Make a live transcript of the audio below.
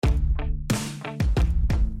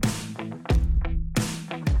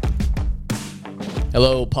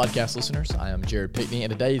Hello, podcast listeners. I am Jared Pickney,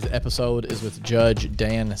 and today's episode is with Judge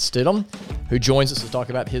Dan Stidham, who joins us to talk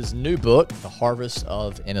about his new book, The Harvest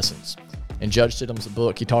of Innocence. In Judge Stidham's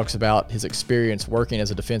book, he talks about his experience working as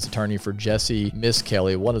a defense attorney for Jessie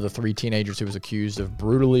Misskelly, one of the three teenagers who was accused of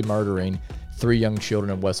brutally murdering three young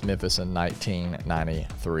children in West Memphis in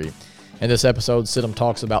 1993. In this episode, Stidham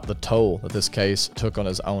talks about the toll that this case took on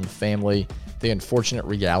his own family, the unfortunate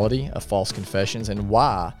reality of false confessions, and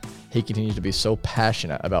why he continues to be so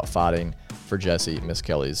passionate about fighting for Jessie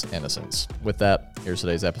Misskelly's innocence. With that, here's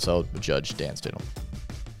today's episode with Judge Dan Stidham.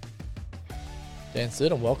 Dan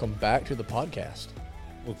Stidham, welcome back to the podcast.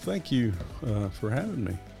 Well, thank you for having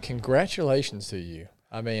me. Congratulations to you.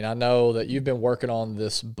 I mean, I know that you've been working on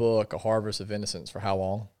this book, A Harvest of Innocence, for how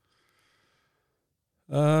long?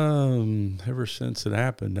 Ever since it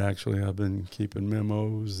happened, actually. I've been keeping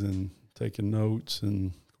memos and taking notes,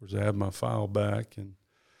 and of course I have my file back, and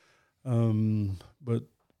but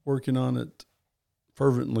working on it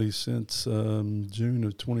fervently since June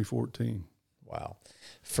of 2014. Wow.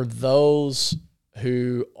 For those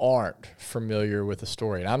who aren't familiar with the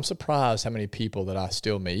story, and I'm surprised how many people that I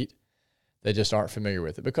still meet, they just aren't familiar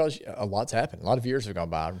with it, because a lot's happened. A lot of years have gone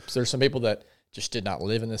by. So there's some people that just did not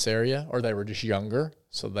live in this area, or they were just younger,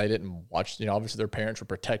 so they didn't watch, obviously their parents were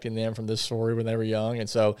protecting them from this story when they were young. And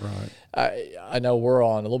so right. I know we're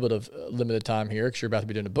on a little bit of limited time here because you're about to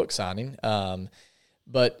be doing a book signing.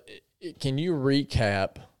 But can you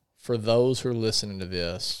recap for those who are listening to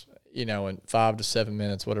this, in 5 to 7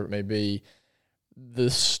 minutes, whatever it may be,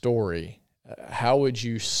 this story? How would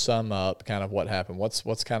you sum up kind of what happened?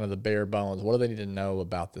 What's kind of the bare bones? What do they need to know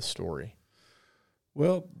about this story?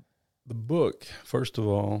 Well, the book, first of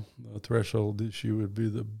all, the threshold issue would be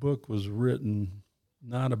the book was written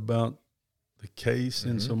not about the case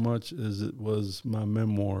in so much as it was my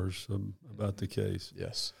memoirs about the case.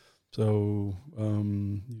 Yes. So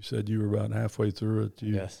you said you were about halfway through it.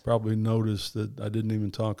 You probably noticed that I didn't even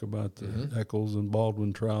talk about the Eccles and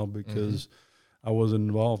Baldwin trial because I wasn't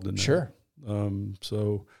involved in that. Sure.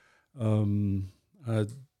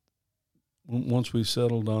 Once we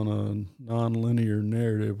settled on a nonlinear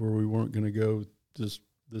narrative where we weren't going to go just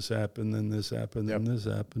this happened, then this happened, then this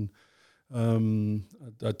happened,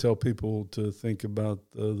 I tell people to think about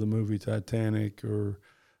the movie Titanic or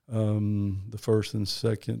the first and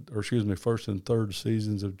third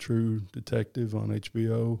seasons of True Detective on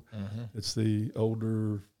HBO. It's the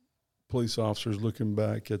older police officers looking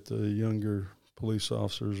back at the younger police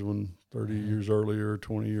officers when 30 years earlier,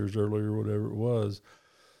 20 years earlier, whatever it was.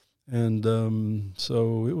 And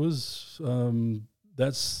so it was,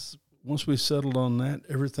 that's, once we settled on that,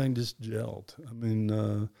 everything just gelled. I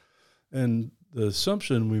mean, and the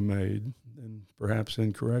assumption we made, and perhaps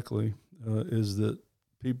incorrectly, is that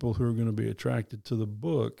people who are going to be attracted to the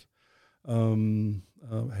book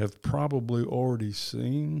have probably already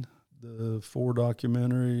seen the 4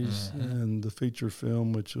 documentaries and the feature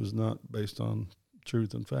film, which was not based on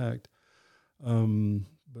truth and fact.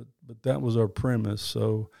 But that was our premise.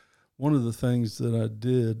 So one of the things that I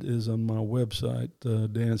did is on my website,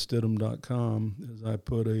 danstidham.com, is I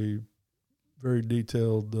put a very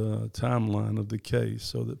detailed timeline of the case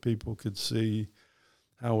so that people could see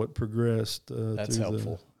how it progressed. That's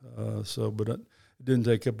helpful. But it didn't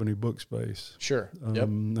take up any book space. Sure.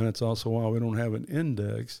 And that's also why we don't have an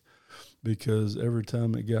index, because every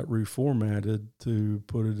time it got reformatted to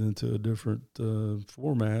put it into a different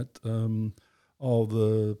format, all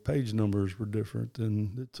the page numbers were different.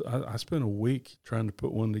 And I spent a week trying to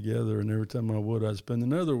put one together, and every time I would, I'd spend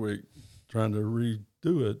another week trying to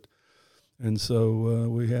redo it. And so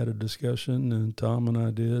we had a discussion, and Tom and I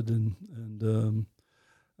did, and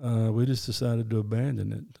we just decided to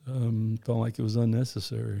abandon it. Felt like it was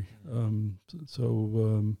unnecessary. The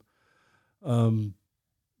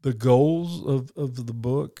goals of the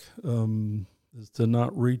book is to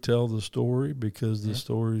not retell the story, because the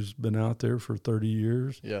story's been out there for 30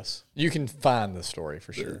 years. Yes. You can find the story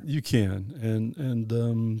for sure. You can.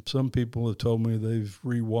 And some people have told me they've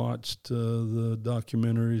rewatched the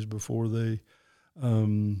documentaries before they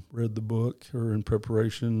read the book, or in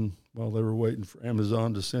preparation while they were waiting for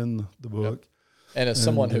Amazon to send the book. And as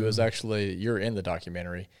someone who is actually, you're in the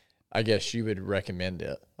documentary, I guess you would recommend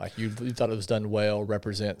it. Like you thought it was done well,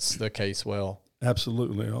 represents the case well.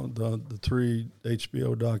 Absolutely. The 3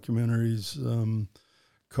 HBO documentaries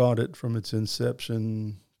caught it from its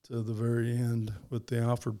inception to the very end with the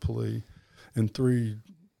Alford plea, and 3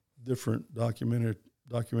 different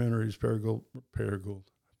documentaries, Paragould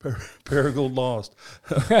Lost.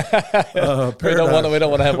 We don't want to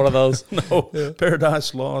have one of those. No,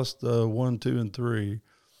 Paradise Lost 1, 2, and 3.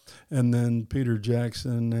 And then Peter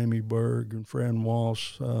Jackson, Amy Berg, and Fran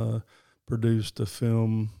Walsh produced a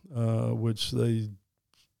film which they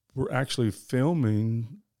were actually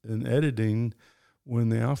filming and editing when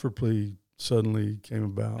the Alford plea suddenly came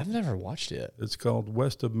about. I've never watched it. It's called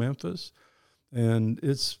West of Memphis, and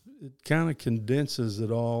it kind of condenses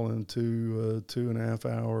it all into a 2.5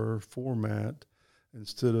 hour format.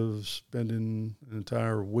 Instead of spending an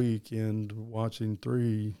entire weekend watching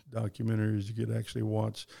 3 documentaries, you could actually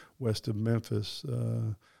watch West of Memphis.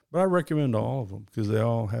 But I recommend all of them because they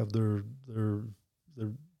all have their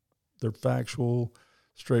factual,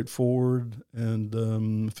 straightforward.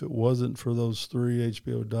 And if it wasn't for those 3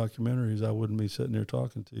 HBO documentaries, I wouldn't be sitting here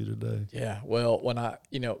talking to you today. Yeah. Well, when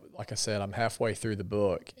like I said, I'm halfway through the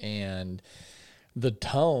book, and the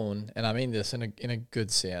tone, and I mean this in a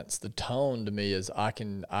good sense, the tone to me is I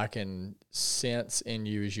can sense in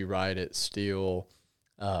you as you write it still,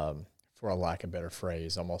 for a lack of a better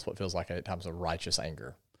phrase, almost what feels like at times a righteous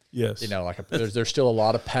anger. Yes. There's still a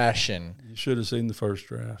lot of passion. You should have seen the first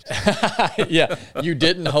draft. Yeah. You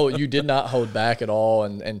did not hold back at all.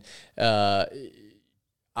 And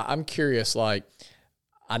I'm curious, you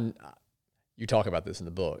talk about this in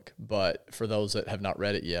the book, but for those that have not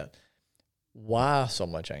read it yet, why so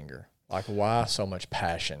much anger? Why so much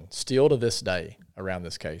passion still to this day around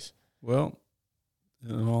this case? Well,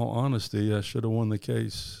 in all honesty, I should have won the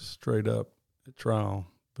case straight up at trial,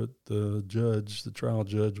 but the trial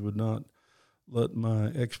judge would not let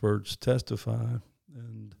my experts testify.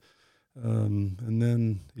 And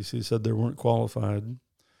then he said they weren't qualified.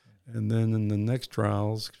 And then in the next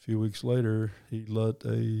trials, a few weeks later, he let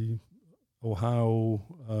a Ohio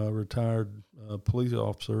retired police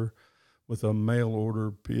officer with a mail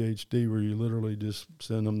order PhD, where you literally just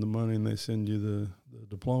send them the money and they send you the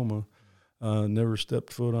diploma. Never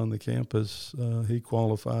stepped foot on the campus. He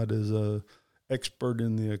qualified as a expert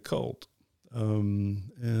in the occult. And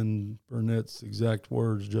Judge Burnett's exact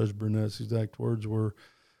words were,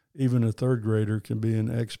 even a third grader can be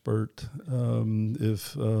an expert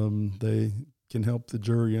if they can help the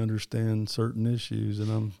jury understand certain issues.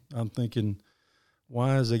 And I'm thinking,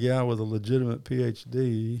 why is a guy with a legitimate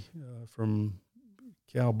PhD from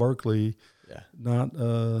Cal Berkeley not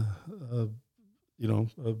an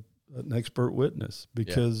expert witness?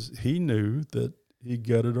 Because he knew that he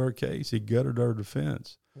gutted our case. He gutted our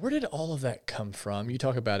defense. Where did all of that come from? You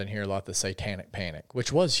talk about in here a lot the satanic panic,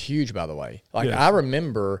 which was huge, by the way. Yes. I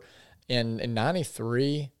remember in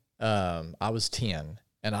 93, I was 10,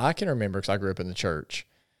 and I can remember, because I grew up in the church,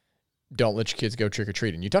 don't let your kids go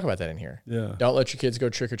trick-or-treating. You talk about that in here. Yeah. Don't let your kids go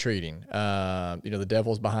trick-or-treating. The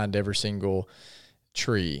devil's behind every single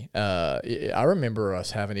tree. I remember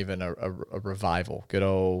us having even a revival, good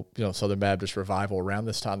old Southern Baptist revival around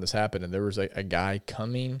this time this happened, and there was a guy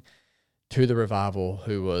coming to the revival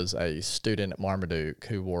who was a student at Marmaduke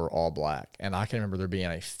who wore all black. And I can remember there being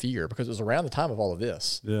a fear, because it was around the time of all of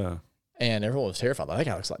this. Yeah. And everyone was terrified. That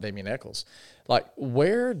guy looks like Damien Eccles.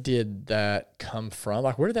 Where did that come from?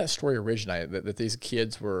 Where did that story originate, that these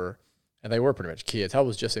kids were, and they were pretty much kids. How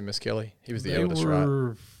was Jessie Misskelly? He was the oldest,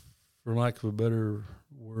 right? For lack of a better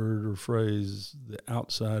word or phrase, the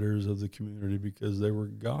outsiders of the community, because they were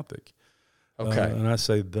Gothic. Okay. And I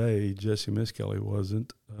say they, Jessie Misskelly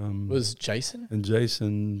wasn't. Was Jason? And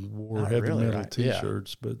Jason wore Not heavy really, metal right?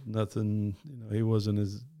 T-shirts, but nothing, he wasn't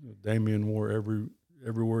as, Damien wore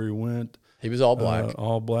everywhere he went. He was all black.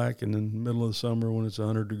 All black, and in the middle of the summer when it's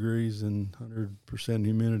 100 degrees and 100%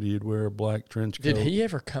 humidity, he'd wear a black trench coat. Did he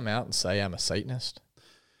ever come out and say, I'm a Satanist?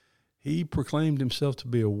 He proclaimed himself to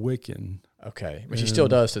be a Wiccan. Okay, which he still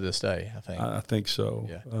does to this day, I think. I think so.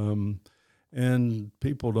 Yeah. And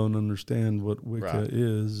people don't understand what Wicca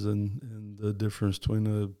is and the difference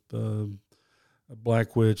between a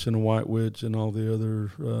black witch and a white witch and all the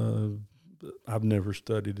other. I've never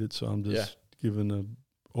studied it, so I'm just giving an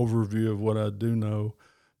overview of what I do know.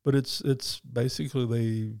 But it's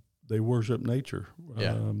basically they worship nature.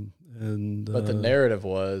 Yeah. But the narrative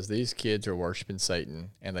was these kids are worshiping Satan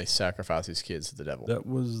and they sacrifice these kids to the devil. That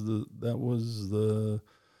was the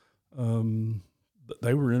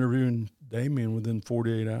they were interviewing Damien within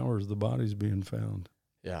 48 hours of the bodies being found.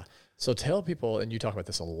 Yeah. So tell people, and you talk about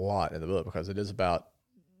this a lot in the book because it is about,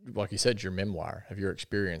 like you said, your memoir of your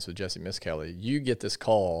experience with Jessie Misskelly. You get this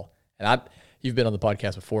call, and you've been on the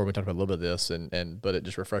podcast before. We talked about a little bit of this, but it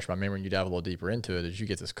just refreshed my memory, and you dive a little deeper into it as you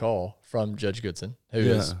get this call from Judge Goodson, who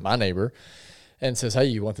is my neighbor, and says, hey,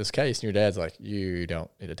 you want this case? And your dad's like, you don't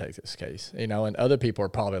need to take this case. And other people are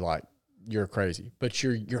probably like, you're crazy. But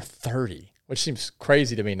you're 30, which seems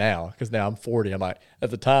crazy to me now because now I'm 40. I'm like,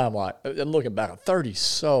 at the time, I'm looking back, 30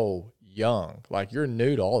 so young. Like, you're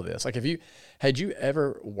new to all of this. Like, had you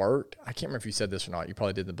ever worked, I can't remember if you said this or not, you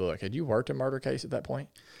probably did in the book. Had you worked a murder case at that point?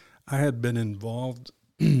 I had been involved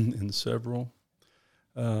in several.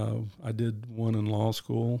 I did one in law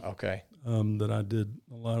school. Okay. That I did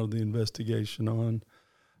a lot of the investigation on.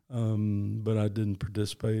 But I didn't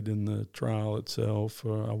participate in the trial itself.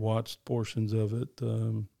 I watched portions of it.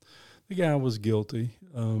 The guy was guilty,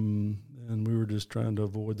 and we were just trying to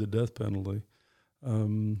avoid the death penalty.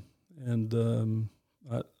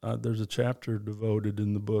 There's a chapter devoted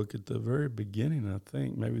in the book at the very beginning, I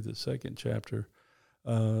think, maybe the second chapter,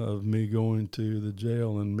 of me going to the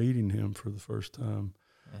jail and meeting him for the first time.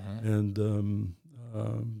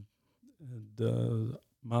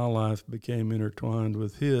 My life became intertwined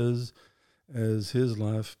with his, as his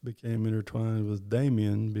life became intertwined with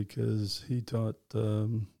Damien, because he taught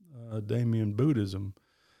Damien Buddhism,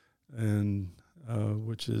 and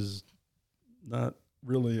which is not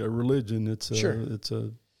really a religion. It's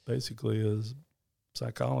basically a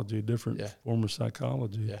psychology, a different form of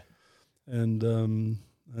psychology. Yeah. And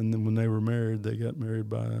then when they were married, they got married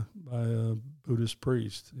by a Buddhist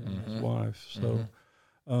priest and his wife. So.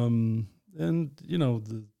 And,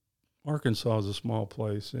 Arkansas is a small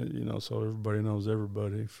place, so everybody knows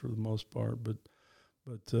everybody for the most part. But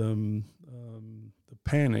the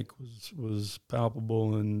panic was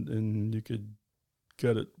palpable, and you could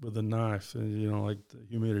cut it with a knife. And, like the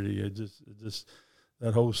humidity, it just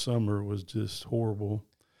that whole summer was just horrible.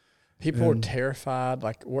 People were terrified.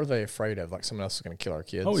 Like, what are they afraid of? Like, someone else is going to kill our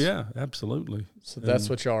kids? Oh, yeah, absolutely. So that's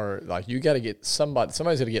what y'all are, like, you got to get somebody's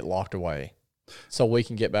going to get locked away so we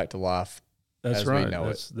can get back to life as we know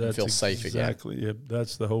it and feel safe again. Exactly. Yeah,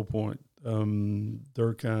 that's the whole point.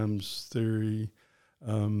 Durkheim's theory,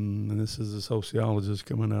 and this is a sociologist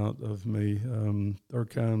coming out of me,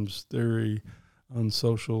 Durkheim's theory on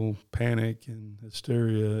social panic and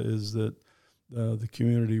hysteria is that the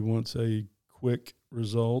community wants a quick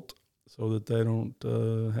result so that they don't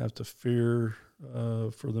have to fear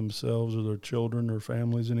for themselves or their children or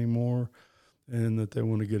families anymore, and that they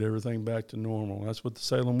want to get everything back to normal. That's what the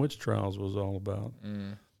Salem witch trials was all about.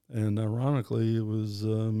 And ironically, it was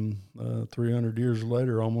 300 years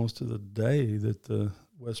later, almost to the day, that the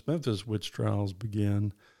West Memphis witch trials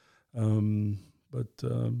began. I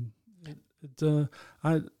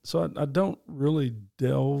don't really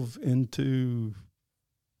delve into,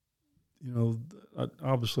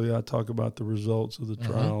 obviously I talk about the results of the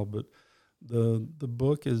trial, but the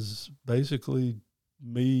book is basically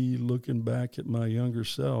me looking back at my younger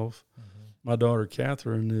self. My daughter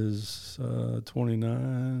Catherine is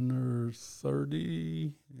 29 or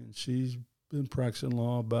 30, and she's been practicing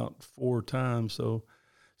law about 4 times, so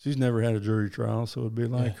she's never had a jury trial, so it'd be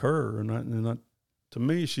like her. And to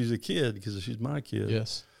me, she's a kid because she's my kid.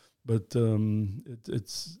 Yes. But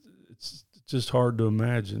it's just hard to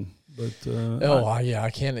imagine. But I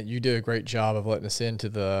can. You do a great job of letting us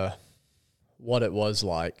into what it was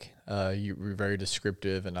like. You were very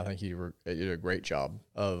descriptive, and I think you did a great job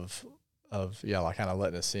of kind of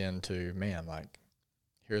letting us into, man, like,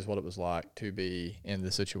 here's what it was like to be in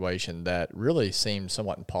the situation that really seemed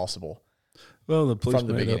somewhat impossible. Well, the police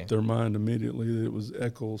made up their mind immediately that it was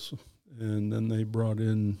Eccles, and then they brought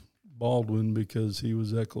in Baldwin because he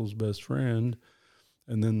was Eccles' best friend,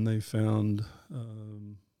 and then they found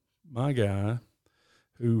my guy,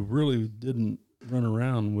 who really didn't run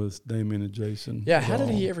around with Damien and Jason. Yeah, how did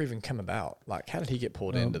he ever even come about? Like, how did he get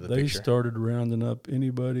pulled into the picture? They started rounding up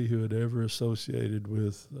anybody who had ever associated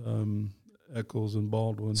with Eccles and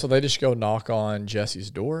Baldwin. So they just go knock on Jesse's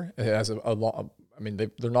door? As they're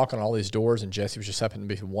knocking on all these doors, and Jesse was just happened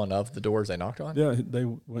to be one of the doors they knocked on? Yeah, they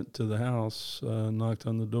went to the house, knocked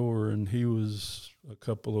on the door, and he was a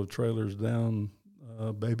couple of trailers down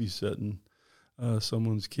babysitting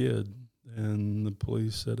someone's kid. And the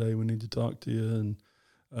police said, "Hey, we need to talk to you."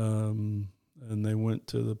 And they went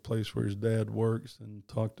to the place where his dad works and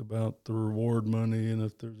talked about the reward money and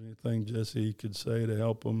if there's anything Jesse could say to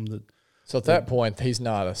help him. So at that point, he's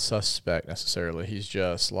not a suspect necessarily. He's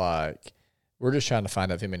just like, we're just trying to find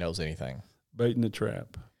out if he knows anything. Baiting the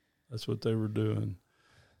trap. That's what they were doing.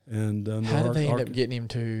 And how did they end up getting him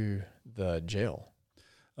to the jail?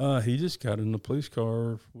 He just got in the police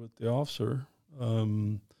car with the officer.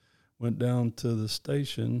 Went down to the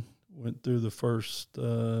station, went through the first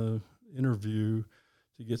interview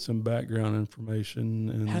to get some background information.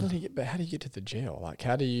 And how did he get to the jail? Like,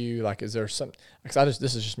 how do you, like, is there some, because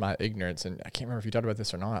this is just my ignorance, and I can't remember if you talked about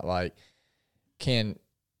this or not. Like, he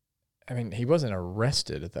wasn't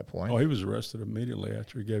arrested at that point. Oh, he was arrested immediately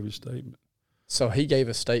after he gave his statement. So he gave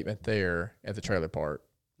a statement there at the trailer park.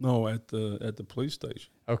 No, at the police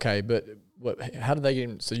station. Okay, but how did they get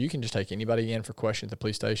in? So you can just take anybody in for questions at the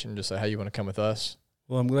police station, just say, hey, you want to come with us?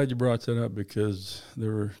 Well, I'm glad you brought that up because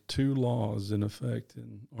there were 2 laws in effect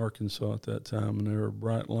in Arkansas at that time, and they were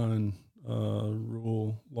bright line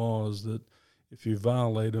rule laws that if you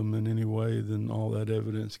violate them in any way, then all that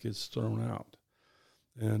evidence gets thrown out.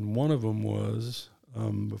 And one of them was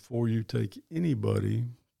before you take anybody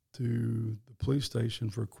to the police station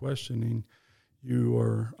for questioning, you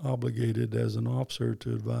are obligated as an officer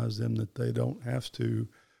to advise them that they don't have to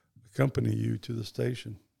accompany you to the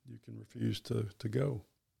station. You can refuse to go.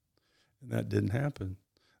 And that didn't happen.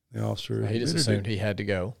 The officer He just assumed he had to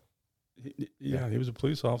go. He was a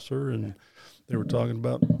police officer, and they were talking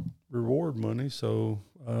about reward money. So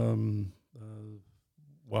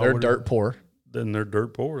they're dirt poor. Then they're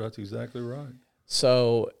dirt poor. That's exactly right.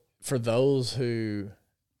 So for those who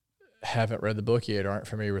haven't read the book yet or aren't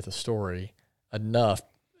familiar with the story enough,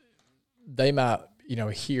 they might,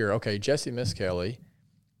 hear, okay, Jessie Misskelly,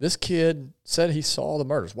 this kid said he saw the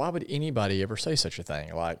murders. Why would anybody ever say such a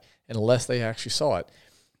thing? Unless they actually saw it.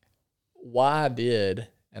 Why did,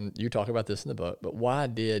 and you talk about this in the book, but why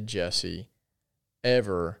did Jessie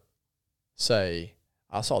ever say,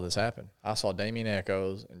 I saw this happen? I saw Damien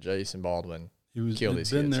Echoes and Jason Baldwin kill these kids.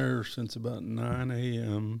 He'd been there since about 9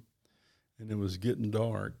 a.m., and it was getting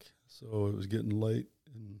dark, so it was getting late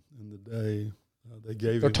in the day.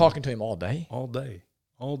 They're talking to him all day? All day.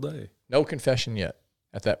 No confession yet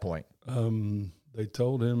at that point? They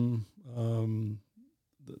told him,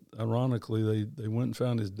 that ironically, they went and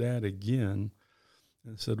found his dad again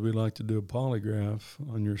and said, we'd like to do a polygraph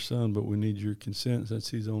on your son, but we need your consent since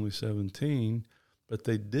he's only 17. But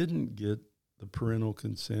they didn't get the parental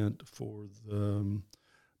consent for the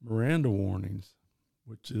Miranda warnings,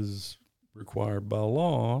 which is required by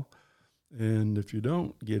law. And if you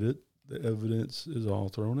don't get it, the evidence is all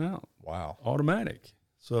thrown out. Wow. Automatic.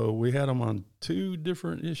 So we had them on 2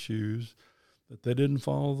 different issues that they didn't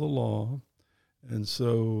follow the law. And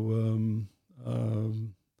so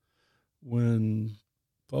when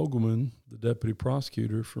Fogelman, the deputy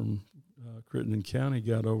prosecutor from Crittenden County,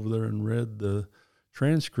 got over there and read the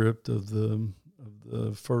transcript of the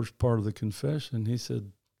first part of the confession, he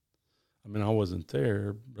said, I wasn't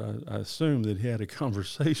there, but I assumed that he had a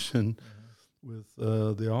conversation with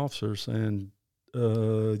the officer saying,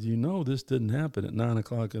 this didn't happen at 9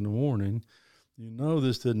 o'clock in the morning.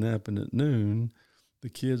 This didn't happen at noon. The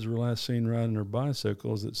kids were last seen riding their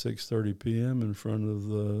bicycles at 6:30 p.m. in front of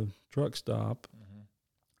the truck stop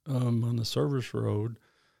on the service road.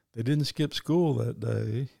 They didn't skip school that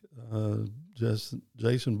day.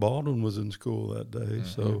 Jason Baldwin was in school that day.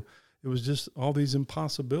 So it was just all these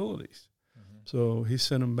impossibilities. So he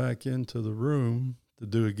sent him back into the room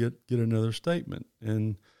to get another statement.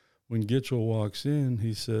 And when Gitchell walks in,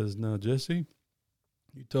 he says, now, Jessie,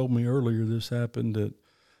 you told me earlier this happened at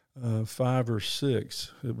 5 or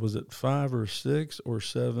 6. Was it 5 or 6 or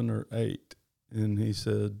 7 or 8? And he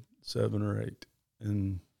said 7 or 8.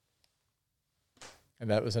 And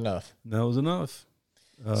that was enough.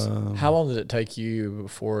 So how long did it take you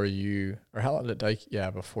before you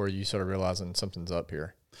started realizing something's up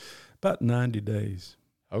here? About 90 days.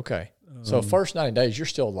 Okay. So first 90 days, you're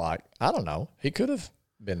still like, I don't know. He could have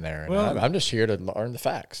been there. And I'm just here to learn the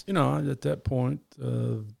facts. At that point,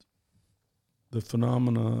 the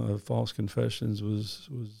phenomena of false confessions was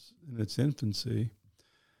in its infancy.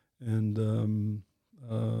 And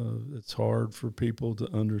it's hard for people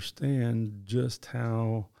to understand just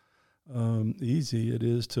how easy it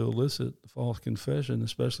is to elicit a false confession,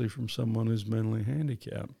 especially from someone who's mentally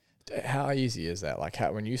handicapped. How easy is that? Like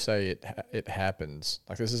when you say it happens,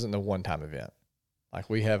 like this isn't a one-time event. Like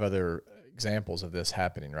we have other examples of this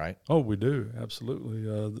happening, right? Oh, we do.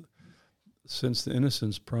 Absolutely. Since the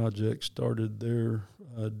Innocence Project started their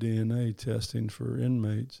DNA testing for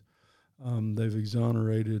inmates, they've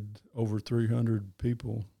exonerated over 300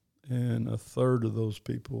 people, and a third of those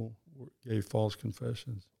people gave false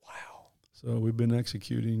confessions. Wow. So we've been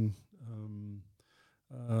executing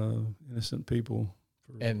innocent people.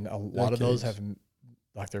 And a lot of those have,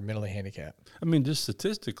 they're mentally handicapped. Just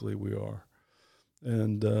statistically we are.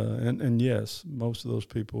 And yes, most of those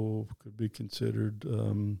people could be considered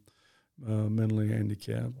mentally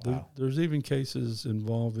handicapped. Wow. There's even cases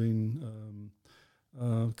involving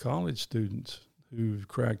college students who've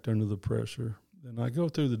cracked under the pressure. And I go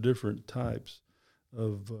through the different types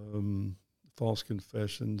of false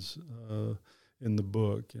confessions in the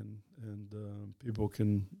book, and people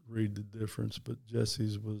can read the difference. But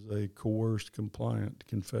Jessie's was a coerced, compliant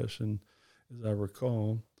confession, as I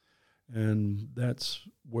recall. And that's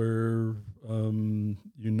where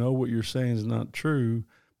what you're saying is not true,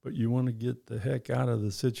 but you want to get the heck out of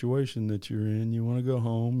the situation that you're in. You want to go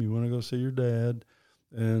home. You want to go see your dad.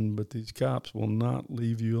 But these cops will not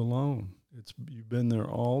leave you alone. You've been there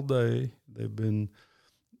all day. They've been,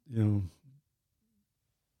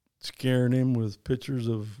 scaring him with pictures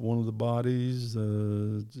of one of the bodies.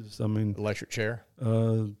 Electric chair.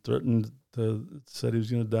 Threatened said he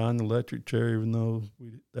was going to die in the electric chair, even though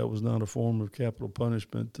that was not a form of capital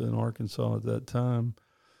punishment in Arkansas at that time.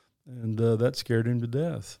 And that scared him to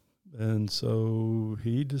death. And so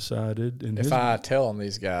he decided. If I tell them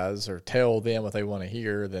these guys or tell them what they want to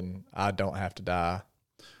hear, then I don't have to die.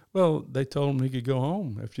 Well, they told him he could go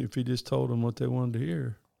home if he just told them what they wanted to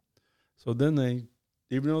hear. So then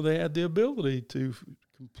even though they had the ability to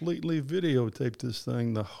completely videotape this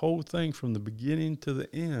thing, the whole thing from the beginning to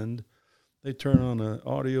the end, they turn on an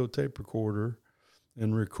audio tape recorder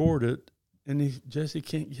and record it, and Jessie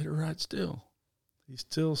can't get it right still. He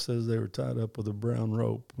still says they were tied up with a brown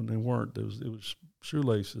rope when they weren't. It was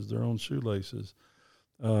shoelaces, their own shoelaces.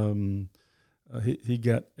 He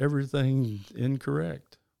got everything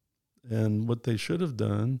incorrect. And what they should have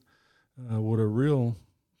done, what a real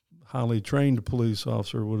highly trained police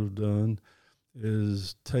officer would have done,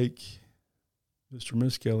 is take Mr.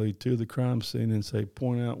 Misskelly to the crime scene and say,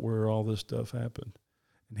 point out where all this stuff happened.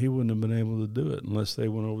 And he wouldn't have been able to do it unless they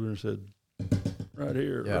went over there and said, right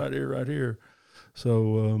here, right here, right here.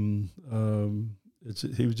 So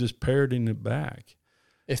he was just parroting it back.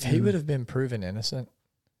 If he would have been proven innocent,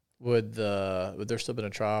 would there still been a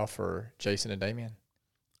trial for Jason and Damien?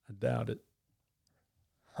 I doubt it.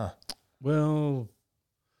 Huh. Well,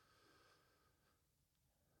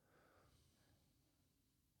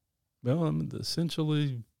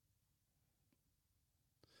 essentially,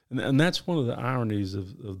 and that's one of the ironies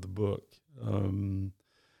of the book. And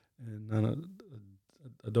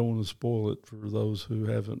I don't want to spoil it for those who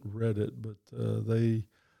haven't read it, but they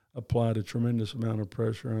applied a tremendous amount of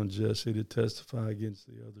pressure on Jessie to testify against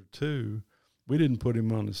the other two. We didn't put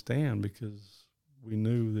him on the stand because we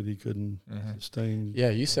knew that he couldn't sustain. Yeah,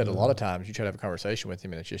 you said a lot of times you try to have a conversation with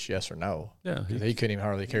him and it's just yes or no. Yeah. He couldn't even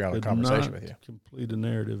hardly carry on a conversation with you. Complete a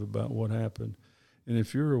narrative about what happened. And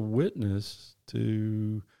if you're a witness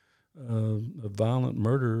to a violent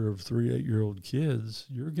murder of 3 8-year-old kids,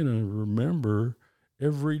 you're going to remember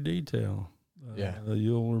every detail.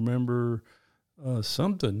 You'll remember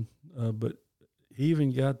something, but he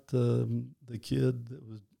even got the kid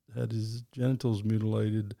that had his genitals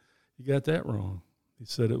mutilated. He got that wrong. He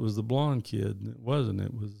said it was the blonde kid, and it wasn't.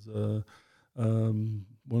 It was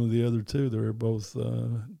one of the other two. They were both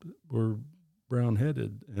were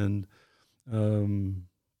brown-headed, and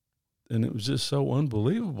it was just so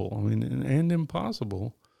unbelievable. I mean, and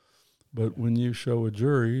impossible. But when you show a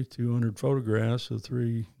jury 200 photographs of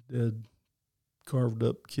 3 dead,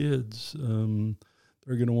 carved-up kids,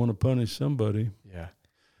 they're going to want to punish somebody. Yeah.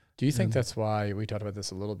 Do you think that's why we talked about this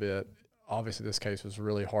a little bit? Obviously, this case was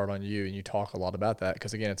really hard on you, and you talk a lot about that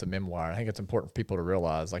because, again, it's a memoir. I think it's important for people to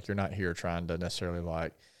realize, you're not here trying to necessarily,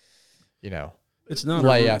 it's not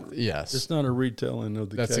lay out. Yes, it's not a retelling of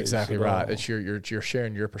the case. That's exactly right. It's you're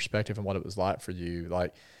sharing your perspective and what it was like for you.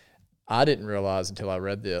 I didn't realize until I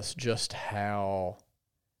read this just how,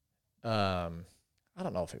 I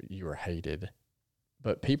don't know if you were hated,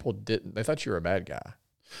 but people didn't. They thought you were a bad guy.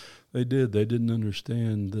 They did. They didn't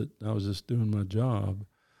understand that I was just doing my job.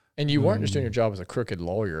 And you weren't just doing your job as a crooked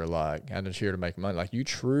lawyer, I'm just here to make money. You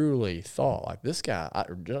truly thought, this guy, I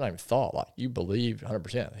don't even thought, you believed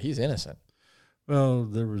 100% he's innocent. Well,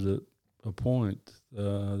 there was a point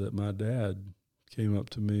that my dad came up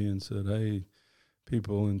to me and said, hey,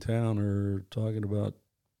 people in town are talking about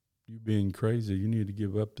you being crazy. You need to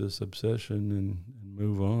give up this obsession and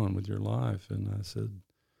move on with your life. And I said,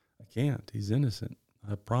 I can't. He's innocent.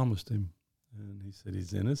 I promised him. And he said,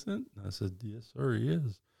 he's innocent? And I said, yes, sir, he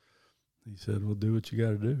is. He said, well, do what you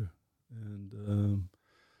got to do. And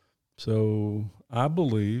so I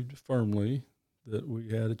believed firmly that we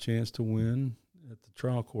had a chance to win at the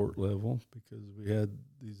trial court level because we had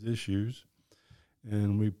these issues,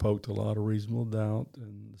 and we poked a lot of reasonable doubt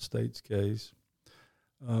in the state's case.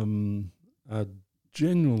 I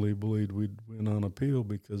genuinely believed we'd win on appeal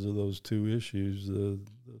because of those two issues, the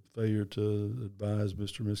failure to advise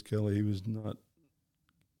Mr. Misskelly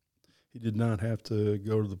he did not have to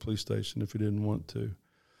go to the police station if he didn't want to.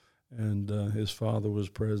 And his father was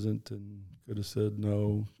present and could have said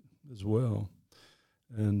no as well.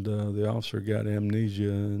 And the officer got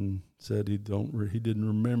amnesia and said he didn't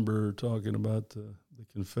remember talking about the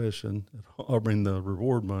confession, the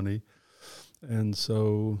reward money. And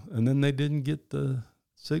then they didn't get the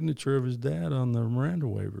signature of his dad on the Miranda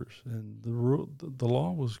waivers, and the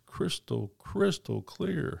law was crystal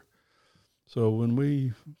clear. So when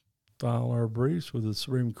we file our briefs with the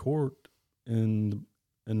Supreme Court in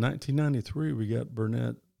 1993, we got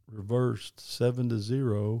Burnett reversed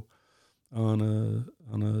 7-0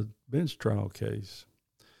 on a bench trial case,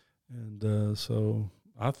 and so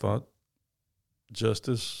I thought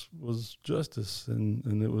justice was justice,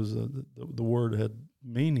 and it was the word had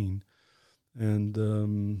meaning, and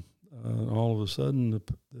all of a sudden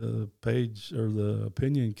the page or the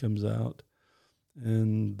opinion comes out,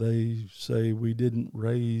 and they say we didn't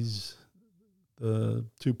raise the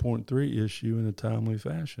 2.3 issue in a timely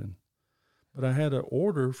fashion. But I had an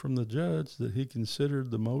order from the judge that he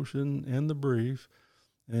considered the motion and the brief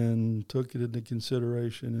and took it into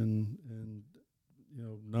consideration and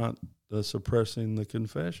not suppressing the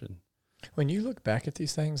confession. When you look back at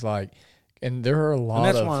these things, and there are a lot of...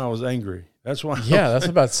 And that's why I was angry. That's why. Yeah, that's what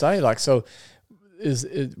I'm about to say. So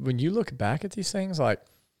when you look back at these things,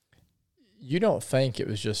 you don't think it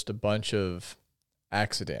was just a bunch of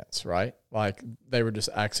accidents, right? Like they were just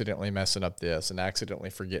accidentally messing up this and accidentally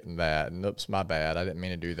forgetting that, and oops, my bad, I didn't mean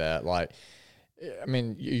to do that.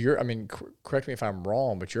 Correct me if I'm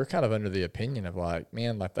wrong, but you're kind of under the opinion of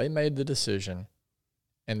they made the decision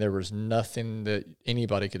and there was nothing that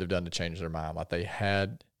anybody could have done to change their mind. Like they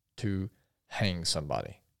had to hang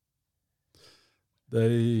somebody.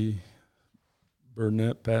 Burnett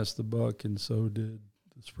passed the buck, and so did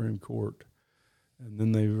the Supreme Court. And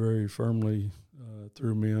then they very firmly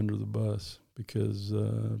threw me under the bus because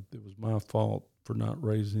it was my fault for not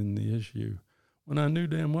raising the issue, when I knew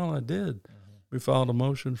damn well I did. Mm-hmm. We filed a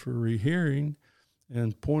motion for rehearing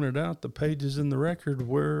and pointed out the pages in the record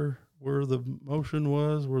where the motion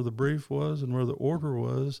was, where the brief was, and where the order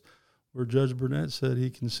was, where Judge Burnett said he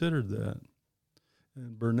considered that.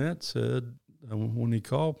 And Burnett said, when he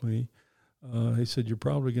called me, he said, "You're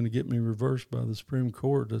probably going to get me reversed by the Supreme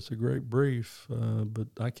Court. That's a great brief, but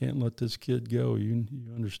I can't let this kid go. You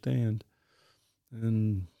understand?"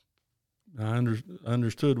 And I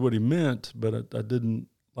understood what he meant, but I didn't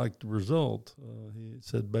like the result. He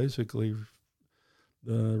said basically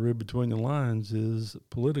the read between the lines is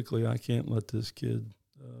politically I can't let this kid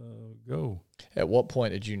go. At what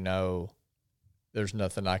point did you know there's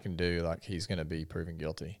nothing I can do, like he's going to be proven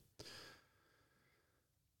guilty?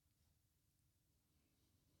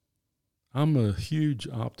 I'm a huge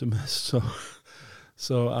optimist,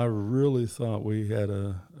 so I really thought we had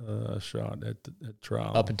a shot at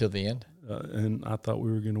trial up until the end, and I thought we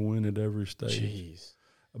were going to win at every stage. Jeez.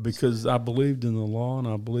 Because I believed in the law, and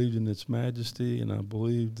I believed in its majesty, and I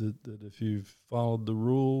believed that if you followed the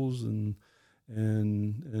rules and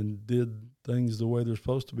did things the way they're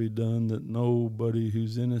supposed to be done, that nobody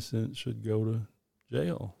who's innocent should go to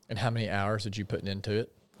jail. And how many hours did you put into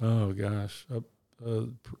it? Oh gosh.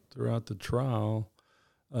 Throughout the trial,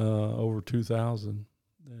 over 2,000,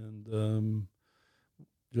 and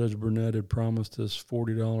Judge Burnett had promised us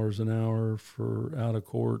 $40 an hour for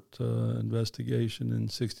out-of-court investigation and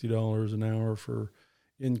 $60 an hour for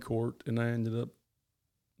in-court, and I ended up,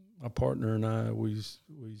 my partner and I, we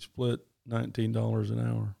split $19 an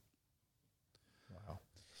hour. Wow.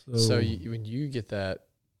 So when you get that,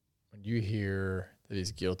 when you hear that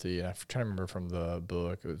he's guilty, and I'm trying to remember from the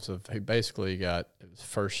book, he basically got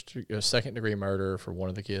second-degree murder for one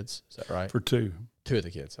of the kids. Is that right? For two. Two of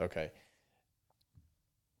the kids. Okay.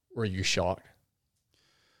 Were you shocked?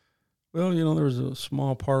 Well, there was a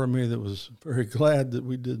small part of me that was very glad that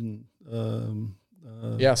we didn't.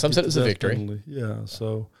 Yeah, some said it's a victory. Penalty. Yeah.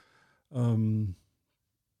 So, one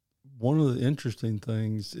of the interesting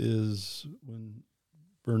things is when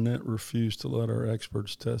Burnett refused to let our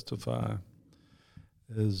experts testify,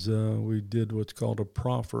 is we did what's called a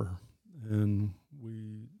proffer, and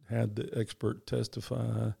we had the expert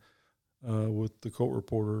testify with the court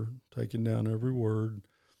reporter taking down every word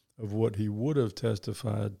of what he would have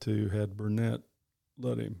testified to had Burnett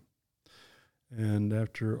let him. And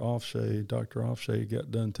after Dr. Offshay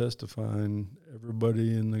got done testifying,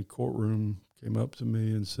 everybody in the courtroom came up to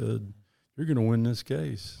me and said, "You're going to win this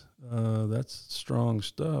case. That's strong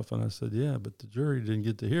stuff." And I said, "Yeah, but the jury didn't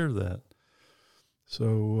get to hear that."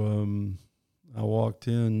 So I walked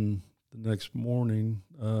in the next morning,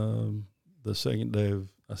 the second day of,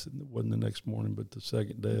 I said it wasn't the next morning, but the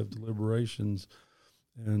second day of deliberations,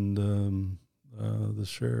 and the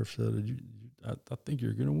sheriff said, I think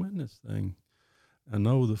you're going to win this thing. I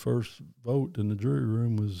know the first vote in the jury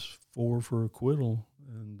room was 4 for acquittal,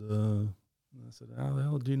 and I said, "How the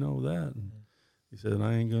hell did you know that?" And he said,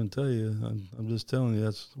 "I ain't going to tell you. I'm just telling you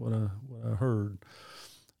that's what I heard."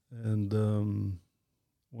 And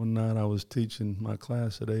one night I was teaching my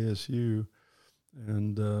class at ASU,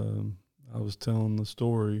 and I was telling the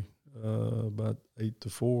story about 8 to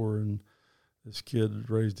 4, and this kid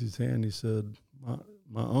raised his hand. He said,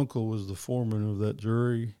 my uncle was the foreman of that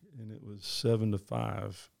jury, and it was 7 to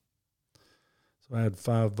 5. So I had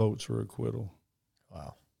 5 votes for acquittal.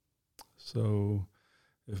 Wow. So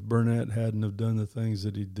if Burnett hadn't have done the things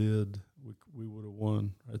that he did, we would have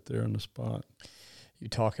won right there on the spot. You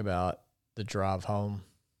talk about the drive home,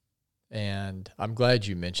 and I'm glad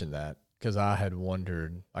you mentioned that, because I had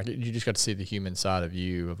wondered, like, you just got to see the human side of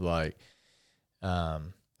you of, like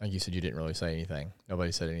you said, you didn't really say anything.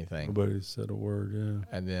 Nobody said anything. Nobody said a word, yeah.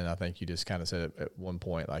 And then I think you just kind of said at one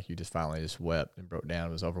point, like, you just finally just wept and broke down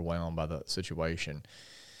and was overwhelmed by the situation.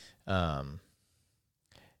 Can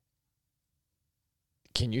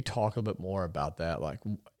you talk a bit more about that? Like,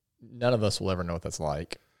 none of us will ever know what that's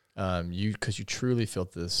like. Because you truly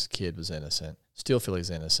felt this kid was innocent, still feel he's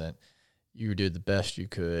innocent. You did the best you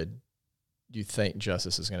could. You think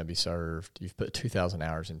justice is going to be served. You've put 2,000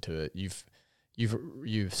 hours into it.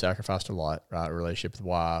 You've sacrificed a lot, right? A relationship with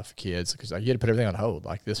wife, kids, because like, you had to put everything on hold.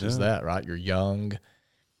 Like, this was that, right? You're young.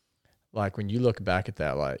 Like, when you look back at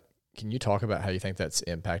that, like, can you talk about how you think that's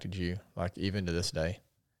impacted you, like, even to this day?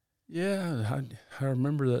 Yeah, I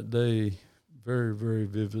remember that day very, very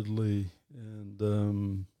vividly.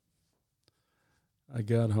 And I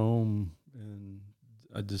got home, and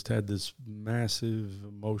I just had this massive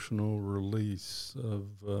emotional release of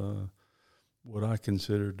what I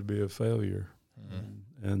considered to be a failure.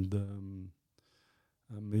 Mm-hmm. And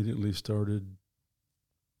I immediately started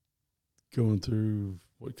going through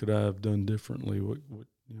what could I have done differently, what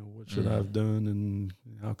should I have done, and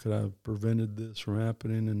how could I have prevented this from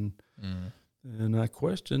happening, and I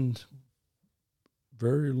questioned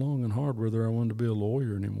very long and hard whether I wanted to be a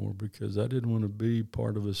lawyer anymore, because I didn't want to be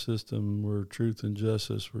part of a system where truth and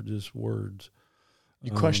justice were just words.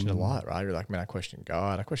 You questioned a lot, right? You're like, man, I questioned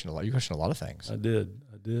God. I questioned a lot. You questioned a lot of things. I did.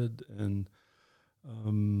 And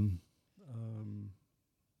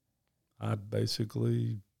I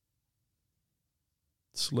basically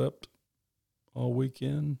slept all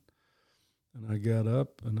weekend, and I got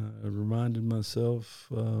up and I reminded myself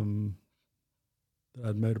that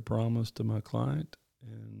I'd made a promise to my client,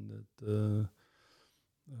 and that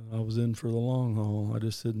I was in for the long haul. I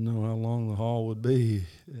just didn't know how long the haul would be.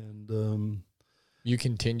 And you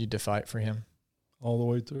continued to fight for him all the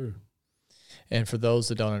way through. And for those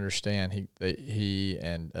that don't understand, he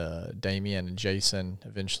and Damien and Jason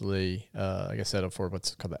eventually, I guess, settled for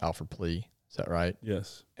what's called the Alford plea. Is that right?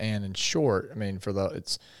 Yes. And in short, I mean,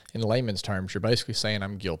 it's in layman's terms, you're basically saying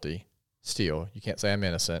I'm guilty. Still, you can't say I'm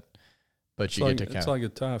innocent, but you get to it's like a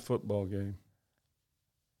tie football game.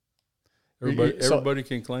 Everybody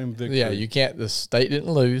can claim victory. Yeah, you can't. The state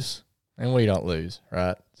didn't lose, and we don't lose,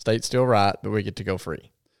 right? State's still right, but we get to go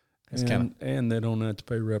free. And they don't have to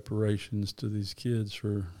pay reparations to these kids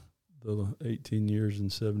for the 18 years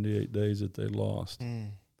and 78 days that they lost.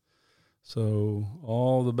 So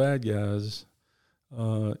all the bad guys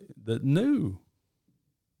that knew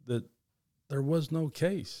that there was no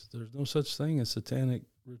case, there's no such thing as satanic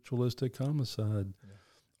ritualistic homicide. Yeah.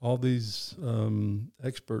 All these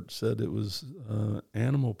experts said it was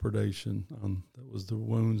animal predation that was the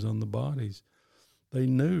wounds on the bodies. They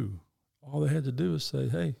knew. All they had to do was say,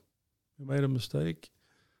 hey, we made a mistake.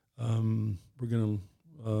 We're going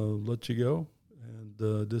to let you go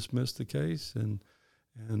and dismiss the case. And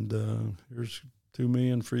here's $2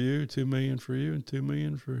 million for you, $2 million for you, and $2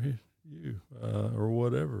 million for you, or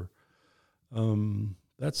whatever.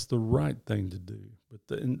 That's the right thing to do. But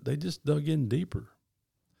they just dug in deeper.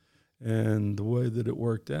 And the way that it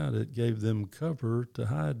worked out, it gave them cover to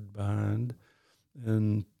hide behind.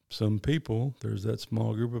 And some people, there's that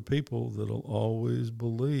small group of people that'll always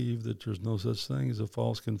believe that there's no such thing as a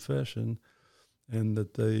false confession and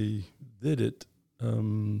that they did it.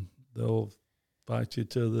 They'll fight you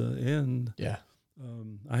to the end. Yeah.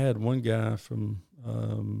 I had one guy from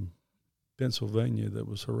Pennsylvania that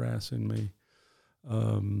was harassing me.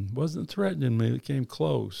 Wasn't threatening me. It came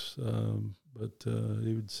close. But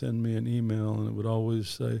he would send me an email, and it would always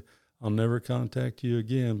say, I'll never contact you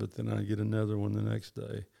again, but then I get another one the next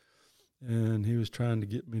day. And he was trying to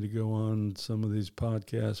get me to go on some of these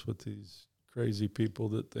podcasts with these crazy people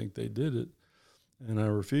that think they did it, and I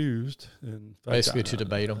refused. And basically to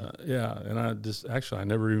debate them. Yeah, and I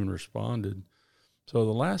never even responded. So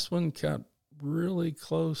the last one got really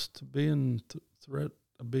close to being a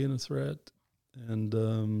threat.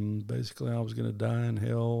 And basically, I was going to die in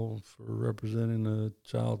hell for representing a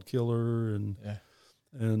child killer, and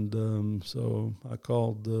so I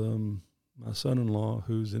called my son-in-law,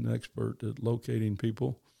 who's an expert at locating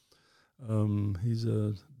people. He's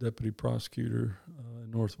a deputy prosecutor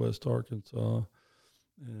in Northwest Arkansas.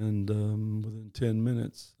 And within 10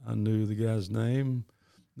 minutes, I knew the guy's name,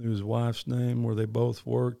 knew his wife's name, where they both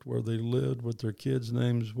worked, where they lived, what their kids'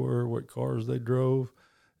 names were, what cars they drove.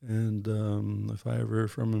 And if I ever hear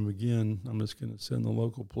from him again, I'm just going to send the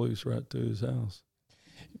local police right to his house.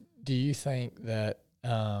 Do you think that,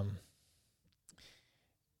 I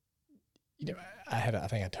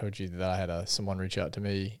think I told you that I had someone reach out to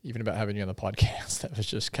me, even about having you on the podcast, that was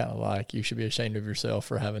just kind of like, you should be ashamed of yourself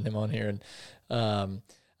for having him on here. And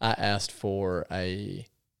I asked for a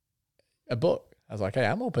book. I was like, hey,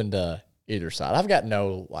 I'm open to either side. I've got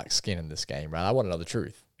no like skin in this game, right? I want to know the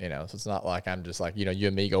truth, so it's not like I'm just like, you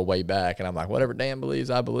and me go way back and I'm like, whatever Dan believes,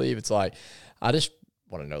 I believe. It's like, I just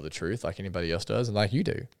want to know the truth like anybody else does and like you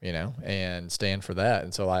do, and stand for that.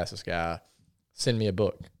 And so I asked this guy, send me a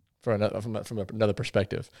book from another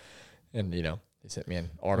perspective. And, he sent me an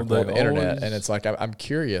article on the internet, and it's like, I'm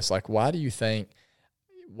curious, like, why do you think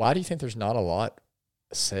there's not a lot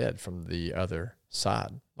said from the other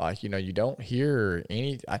side? Like, you don't hear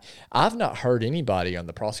I've not heard anybody on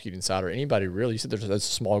the prosecuting side or anybody really. You said there's a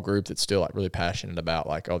small group that's still like really passionate about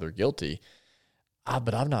like, oh, they're guilty.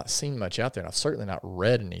 But I've not seen much out there, and I've certainly not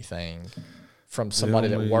read anything from somebody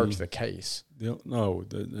that worked the case.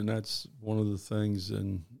 And that's one of the things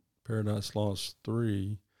in Paradise Lost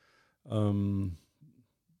 3.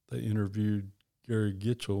 They interviewed Gary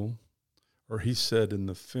Gitchell, or he said in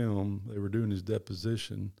the film, they were doing his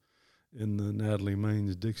deposition in the Natalie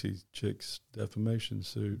Maines Dixie Chicks defamation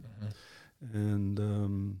suit. Mm-hmm.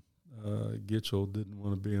 And Gitchell didn't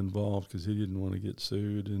want to be involved because he didn't want to get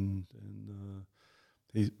sued.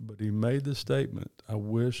 But he made the statement, I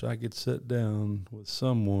wish I could sit down with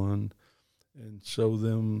someone and show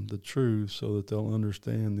them the truth so that they'll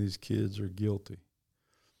understand these kids are guilty.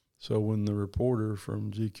 So when the reporter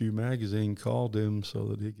from GQ magazine called him so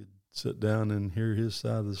that he could sit down and hear his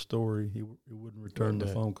side of the story, he wouldn't return the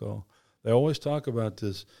phone call. They always talk about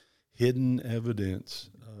this hidden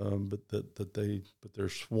evidence, but they're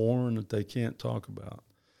sworn that they can't talk about.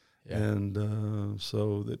 Yeah. And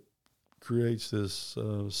so that creates this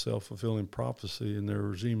self-fulfilling prophecy in their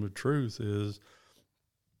regime of truth is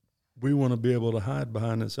we want to be able to hide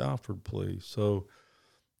behind this Alford plea. So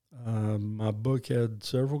my book had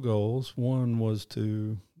several goals. One was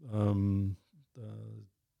to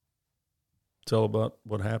tell about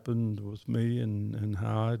what happened with me and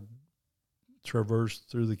how I traversed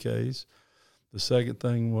through the case. The second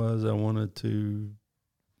thing was I wanted to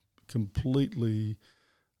completely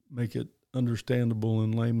make it understandable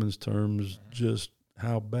in layman's terms just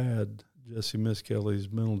how bad Jessie Misskelly's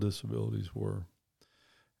mental disabilities were.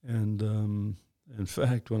 And in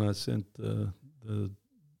fact, when I sent the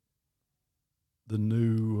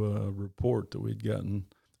new report that we'd gotten,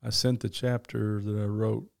 I sent the chapter that I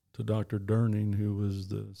wrote to Dr. Durning, who was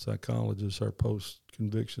the psychologist, our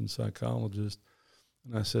post-conviction psychologist.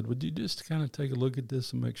 And I said, would you just kind of take a look at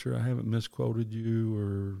this and make sure I haven't misquoted you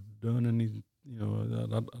or done any,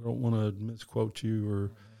 I don't want to misquote you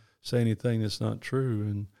or say anything that's not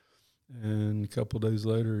true. And a couple of days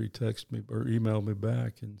later, he texted me or emailed me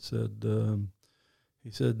back and said,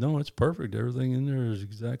 he said, no, it's perfect. Everything in there is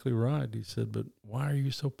exactly right. He said, but why are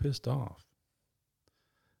you so pissed off?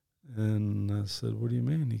 And I said, what do you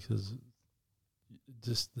mean? He says,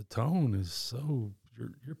 just the tone is so,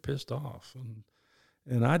 you're pissed off.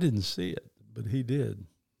 And I didn't see it, but he did.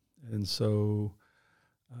 And so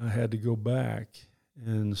I had to go back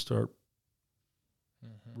and start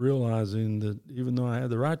realizing that even though I had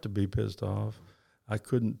the right to be pissed off, I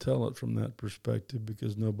couldn't tell it from that perspective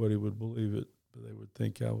because nobody would believe it. But they would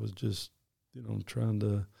think I was just, trying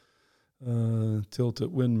to tilt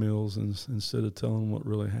at windmills instead of telling what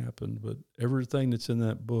really happened. But everything that's in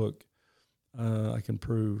that book, I can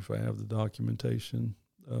prove. I have the documentation.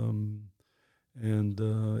 And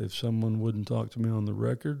if someone wouldn't talk to me on the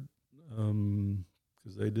record,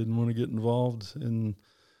 because they didn't want to get involved in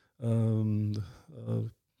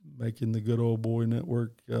making the good old boy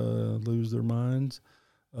network lose their minds,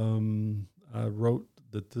 I wrote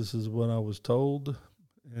that this is what I was told,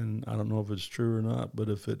 and I don't know if it's true or not, but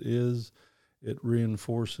if it is, it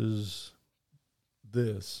reinforces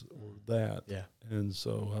this or that. Yeah. And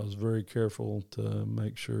so I was very careful to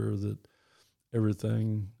make sure that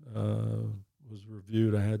everything was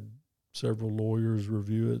reviewed. I had several lawyers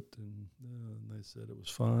review it, and they said it was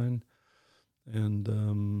fine. And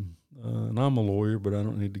I'm a lawyer, but I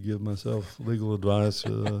don't need to give myself legal advice,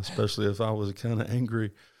 especially if I was kind of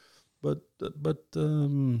angry. But at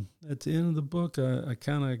the end of the book, I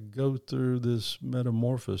kind of go through this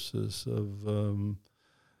metamorphosis of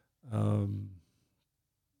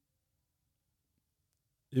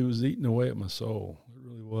it was eating away at my soul. It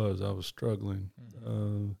really was. I was struggling.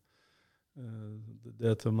 Mm-hmm. The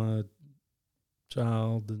death of my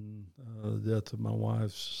child and the death of my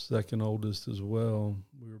wife's second oldest as well.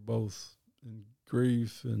 We were both in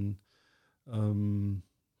grief and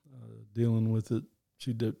dealing with it.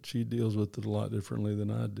 She deals with it a lot differently than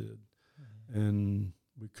I did, mm-hmm. and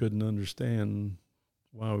we couldn't understand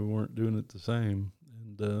why we weren't doing it the same.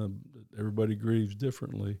 And everybody grieves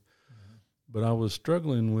differently, mm-hmm. but I was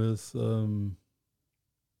struggling with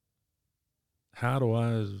how do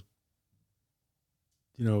I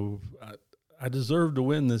deserved to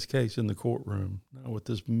win this case in the courtroom, not with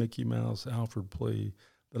this Mickey Mouse Alfred plea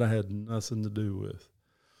that I had nothing to do with.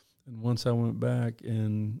 And once I went back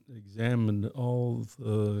and examined all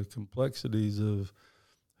the complexities of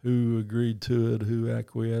who agreed to it, who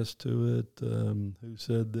acquiesced to it, who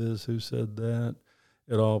said this, who said that,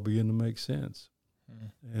 it all began to make sense.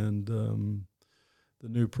 Mm-hmm. And the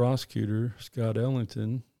new prosecutor, Scott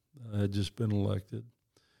Ellington, had just been elected.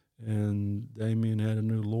 And Damien had a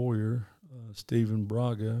new lawyer, Stephen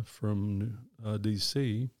Braga from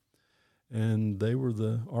D.C., and they were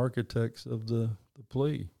the architects of the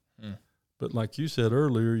plea. Mm. But like you said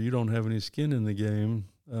earlier, you don't have any skin in the game.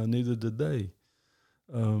 Neither did they.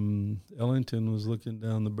 Ellington was looking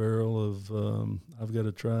down the barrel of, I've got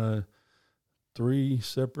to try 3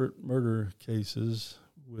 separate murder cases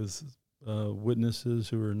with witnesses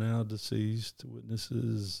who are now deceased,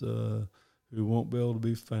 witnesses who won't be able to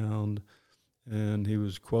be found. And he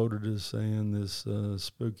was quoted as saying this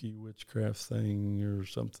spooky witchcraft thing or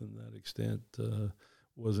something to that extent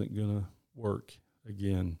wasn't going to work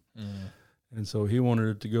again. Mm. And so he wanted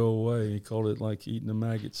it to go away. He called it like eating a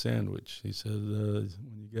maggot sandwich. He said,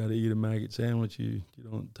 when you got to eat a maggot sandwich, you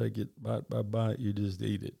don't take it bite by bite, you just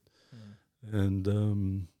eat it.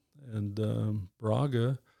 Mm. And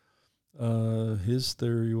Braga, his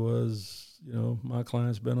theory was, my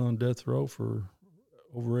client's been on death row for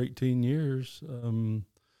over 18 years.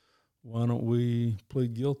 Why don't we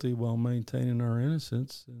plead guilty while maintaining our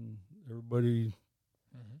innocence, and everybody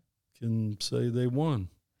mm-hmm. can say they won.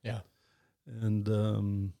 Yeah. And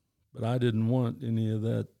but I didn't want any of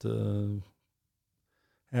that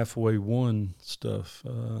halfway won stuff.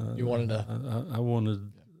 You wanted to.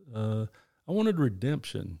 I wanted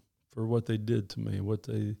redemption for what they did to me.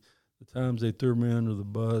 The times they threw me under the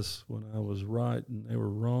bus when I was right and they were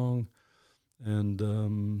wrong, and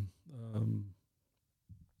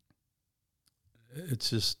it's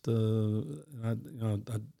just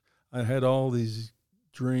I had all these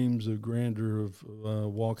dreams of grandeur of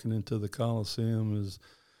walking into the Coliseum as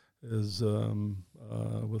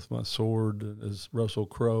with my sword as Russell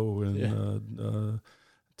Crowe and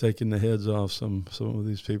taking the heads off some of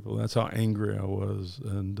these people. That's how angry I was,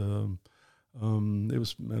 and it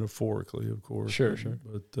was metaphorically, of course. Sure.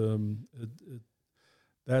 But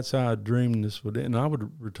that's how I dreamed this would end. And I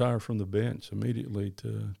would retire from the bench immediately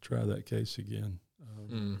to try that case again.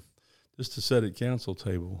 Just to sit at counsel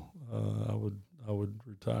table, I would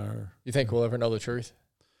retire. You think we'll ever know the truth?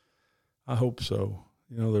 I hope so.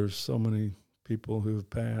 There's so many people who have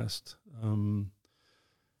passed.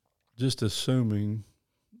 Just assuming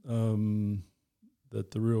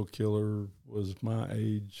that the real killer was my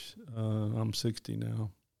age. I'm 60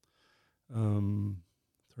 now.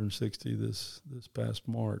 Turned 60 this past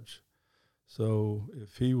March. So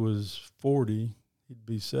if he was 40, he'd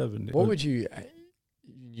be 70. What would you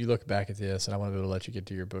look back at this, and I want to be able to let you get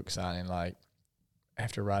to your book signing, like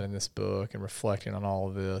after writing this book and reflecting on all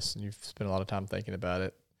of this, and you've spent a lot of time thinking about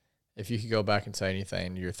it, if you could go back and say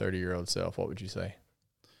anything to your 30-year-old self, what would you say?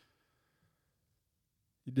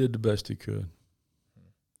 You did the best you could.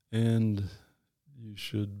 And you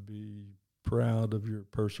should be proud of your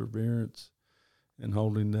perseverance and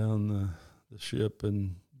holding down the ship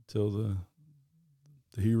until the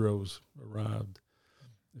heroes arrived.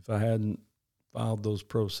 If I hadn't filed those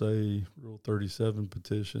pro se Rule 37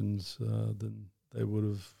 petitions, then they would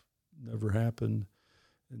have never happened.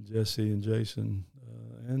 And Jessie and Jason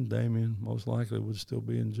and Damien most likely would still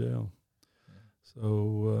be in jail.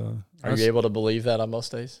 So, are you able to believe that on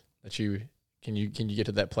most days? That you can you get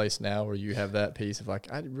to that place now where you have that piece of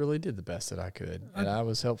like, I really did the best that I could, and I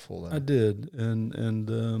was helpful. I did, and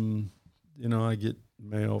I get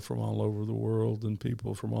mail from all over the world, and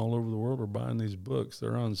people from all over the world are buying these books.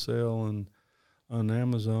 They're on sale and on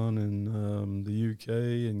Amazon in the UK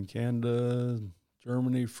and Canada,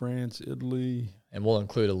 Germany, France, Italy. And we'll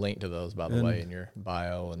include a link to those, by the way, in your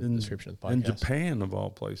bio and description of the podcast. And Japan, of all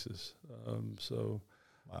places.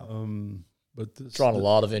 Wow. But it's drawn a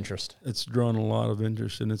lot of interest. It's drawn a lot of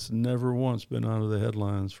interest, and it's never once been out of the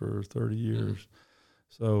headlines for 30 years.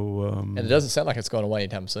 So, and it doesn't sound like it's going away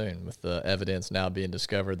anytime soon, with the evidence now being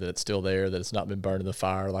discovered that it's still there, that it's not been burned in the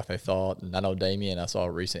fire like they thought. And I know Damien, I saw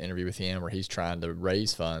a recent interview with him where he's trying to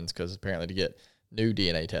raise funds because apparently to get new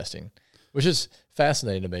DNA testing, which is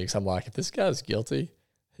fascinating to me because I'm like, if this guy's guilty,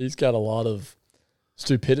 he's got a lot of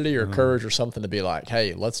stupidity or courage or something to be like,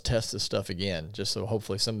 hey, let's test this stuff again, just so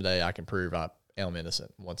hopefully someday I can prove I am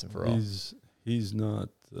innocent once and for all. He's not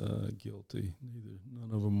guilty. Neither.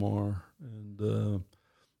 None of them are. And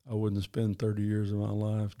I wouldn't spend 30 years of my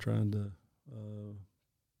life trying to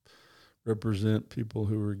represent people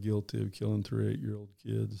who were guilty of killing 3 8-year-old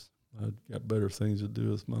kids. I've got better things to do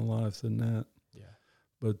with my life than that. Yeah.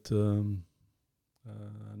 But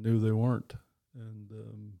I knew they weren't. And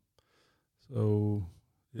so,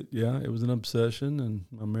 it was an obsession, and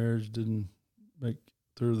my marriage didn't make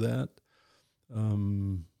through that.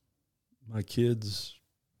 My kids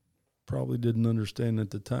probably didn't understand at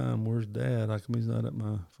the time, where's Dad? How come he's not at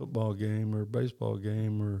my football game or baseball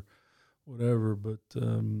game or whatever? But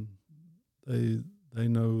they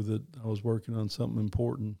know that I was working on something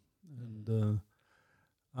important, and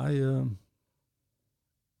I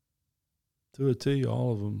to a T,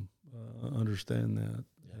 all of them understand that,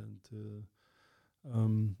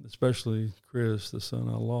 and especially Chris, the son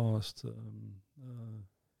I lost.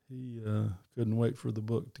 He couldn't wait for the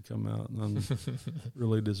book to come out, and I'm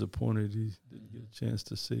really disappointed he didn't get a chance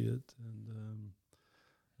to see it. And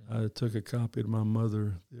I took a copy to my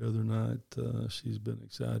mother the other night. She's been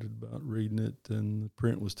excited about reading it, and the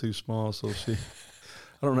print was too small, so I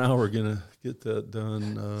don't know how we're going to get that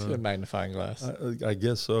done. It's a magnifying glass. I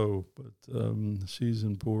guess so, but she's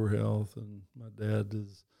in poor health, and my dad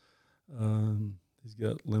is he's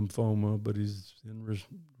got lymphoma, but he's in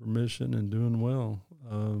remission and doing well.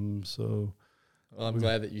 Well, I'm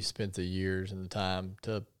glad that you spent the years and the time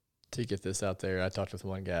to get this out there. I talked with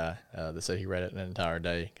one guy that said he read it an entire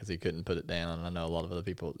day because he couldn't put it down. And I know a lot of other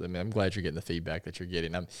people. I mean, I'm glad you're getting the feedback that you're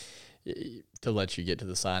getting. To let you get to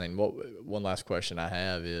the signing. One last question I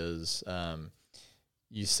have is,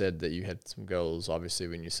 you said that you had some goals, obviously,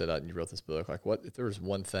 when you set out and you wrote this book. Like, what if there was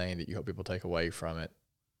one thing that you hope people take away from it?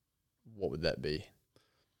 What would that be?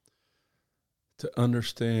 To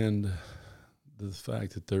understand the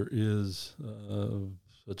fact that there is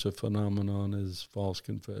such a phenomenon as false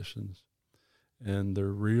confessions, and they're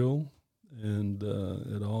real, and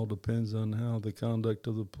it all depends on how the conduct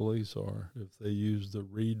of the police are. If they use the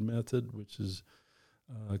Reed method, which is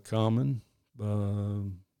common,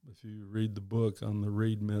 if you read the book on the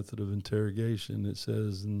Reed method of interrogation, it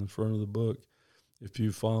says in the front of the book, if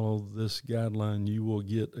you follow this guideline, you will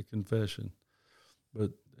get a confession.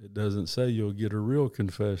 But it doesn't say you'll get a real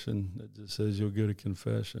confession. It just says you'll get a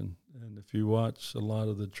confession. And if you watch a lot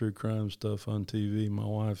of the true crime stuff on TV, my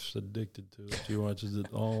wife's addicted to it. She watches it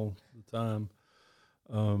all the time.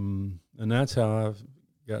 And that's how I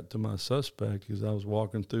got to my suspect, because I was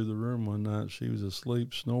walking through the room one night. She was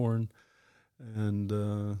asleep, snoring,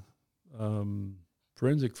 and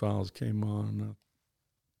Forensic Files came on, and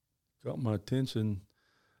I got my attention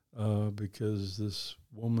because this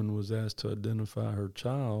woman was asked to identify her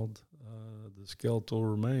child, the skeletal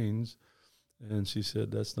remains, and she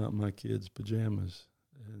said, "That's not my kid's pajamas."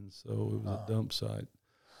 And so it was a dump site.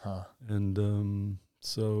 And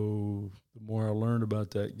so the more I learned about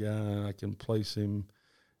that guy, I can place him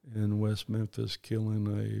in West Memphis killing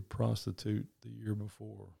a prostitute the year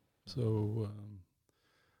before. So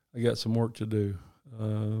I got some work to do.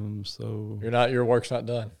 So your work's not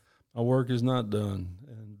done. My work is not done,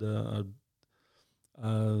 and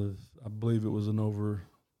I believe it was an over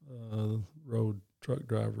road truck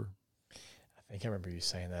driver. I think I remember you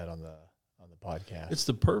saying that on the podcast. It's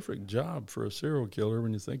the perfect job for a serial killer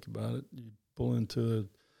when you think about it. You pull into a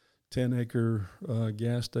 10-acre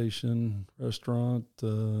gas station, restaurant,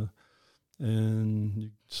 and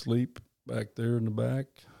you sleep back there in the back,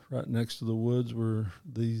 right next to the woods where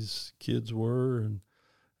these kids were,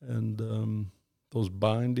 and those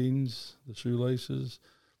bindings, the shoelaces,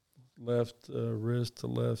 left wrist to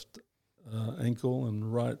left ankle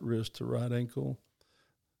and right wrist to right ankle.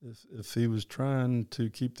 If he was trying to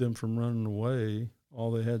keep them from running away, all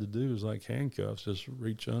they had to do was like handcuffs, just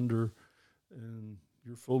reach under, and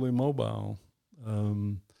you're fully mobile.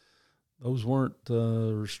 Those weren't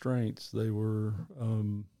restraints. They were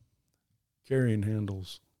carrying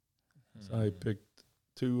handles. So I picked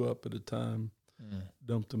 2 up at a time.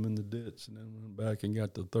 dumped him in the ditch, and then went back and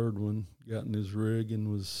got the third one, got in his rig,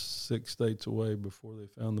 and was 6 states away before they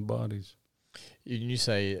found the bodies. You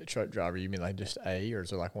say truck driver, you mean like just A, or is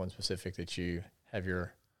there like one specific that you have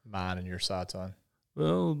your mind and your sights on?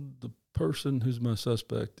 Well, the person who's my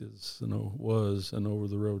suspect was an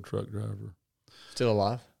over-the-road truck driver. Still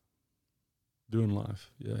alive? Doing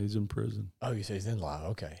life. Yeah, he's in prison. Oh, you say he's in life.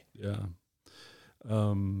 Okay. Yeah.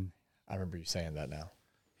 I remember you saying that now.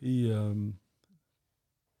 He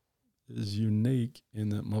is unique in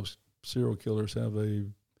that most serial killers have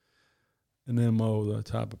an MO, the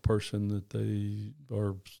type of person that they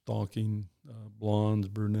are stalking, blondes,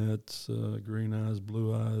 brunettes, green eyes,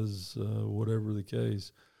 blue eyes, whatever the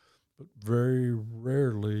case. But very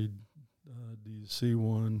rarely do you see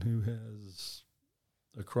one who has,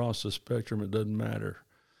 across the spectrum, it doesn't matter.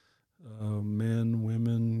 Men,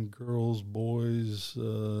 women, girls, boys,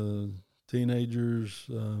 teenagers,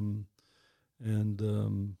 and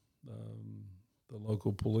the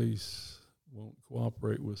local police won't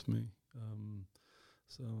cooperate with me.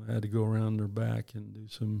 So I had to go around their back and do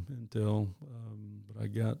some intel, but I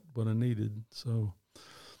got what I needed. So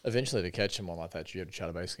eventually, to catch someone like that, you have to try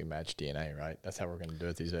to basically match DNA, right? That's how we're going to do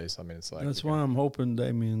it these days. I mean, it's like that's why I'm hoping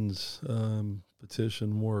Damien's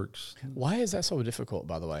petition works. Why is that so difficult,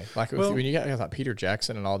 by the way? Like when you got guys like Peter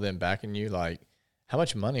Jackson and all them backing you, like how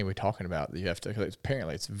much money are we talking about that you have to? Cause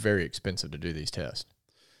apparently, it's very expensive to do these tests.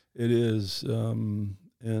 It is, and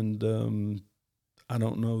I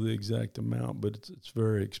don't know the exact amount, but it's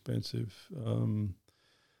very expensive.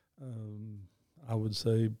 I would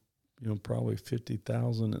say, probably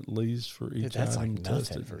 50,000 at least for each that's item like nothing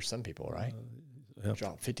tested. For some people, right?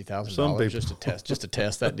 Drop $50,000 just to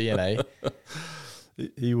test that DNA.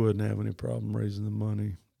 He wouldn't have any problem raising the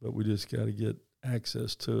money, but we just got to get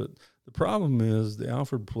access to it. The problem is the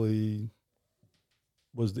Alford plea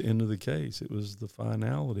was the end of the case. It was the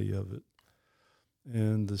finality of it.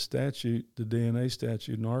 And the statute, the DNA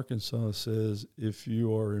statute in Arkansas says if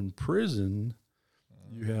you are in prison,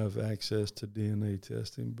 you have access to DNA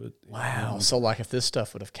testing. But wow. So like if this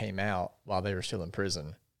stuff would have came out while they were still in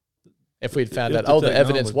prison, if we'd found out, the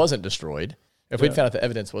evidence wasn't destroyed, if we'd found out the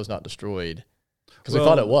evidence was not destroyed, because we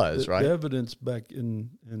thought it was, right? The evidence back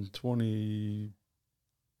in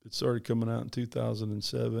it started coming out in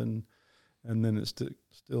 2007, and then it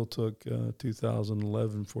still took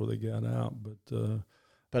 2011 before they got out.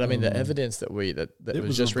 But I mean, the evidence that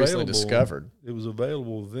was just recently discovered. It was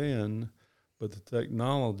available then, but the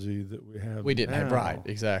technology that we have we didn't now, have, right,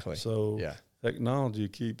 exactly. So technology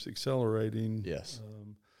keeps accelerating. Yes.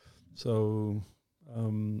 So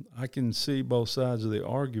I can see both sides of the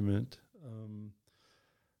argument,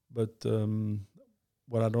 but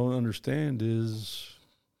what I don't understand is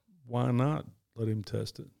why not let him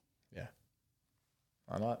test it? Yeah.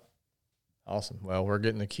 Why not? Awesome. Well, we're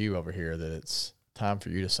getting the cue over here that it's time for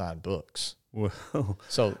you to sign books. Well,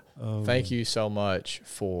 so thank you so much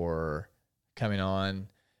for coming on.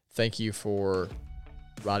 Thank you for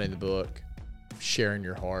writing the book, sharing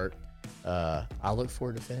your heart. I look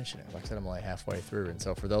forward to finishing it. Like I said, I'm only halfway through. And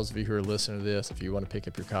so for those of you who are listening to this, if you want to pick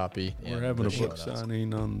up your copy. We're having a book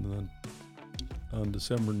signing on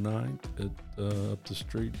December 9th at up the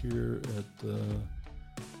street here at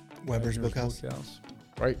Weber's Bookhouse.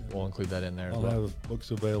 Great. We'll include that in there. I'll have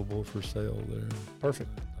books available for sale there. Perfect.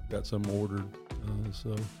 I've got some ordered,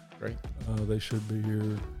 so great. They should be here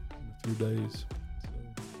in a few days. So,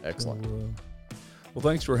 excellent. Well,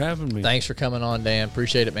 thanks for having me. Thanks for coming on, Dan.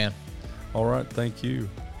 Appreciate it, man. All right. Thank you.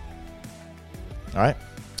 All right.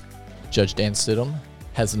 Judge Dan Stidham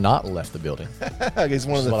has not left the building. He's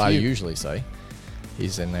one of the what few. I usually say.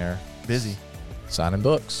 He's in there. Busy. Signing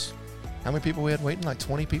books. How many people we had waiting? Like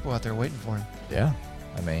 20 people out there waiting for him. Yeah.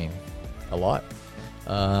 I mean, a lot. He's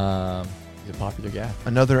a popular guy.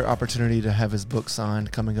 Another opportunity to have his book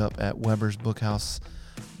signed coming up at Weber's Bookhouse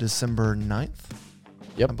December 9th.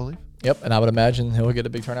 Yep. I believe. Yep, and I would imagine he'll get a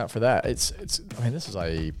big turnout for that. It's. I mean, this is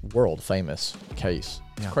a world famous case.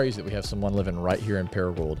 It's crazy that we have someone living right here in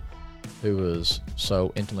Paragould who was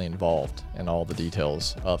so intimately involved in all the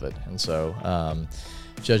details of it. And so,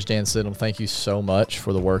 Judge Dan Stidham, thank you so much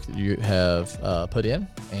for the work that you have put in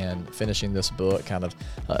and finishing this book, kind of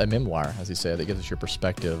a memoir, as he said, that gives us your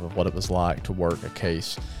perspective of what it was like to work a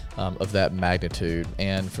case of that magnitude.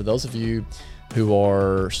 And for those of you who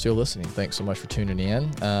are still listening, thanks so much for tuning in.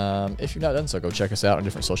 If you've not done so, go check us out on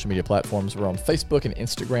different social media platforms. We're on Facebook and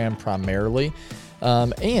Instagram primarily.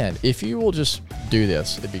 And if you will just do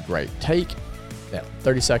this, it'd be great. Take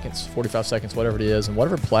 30 seconds, 45 seconds, whatever it is, and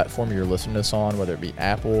whatever platform you're listening to this on, whether it be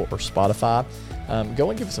Apple or Spotify, go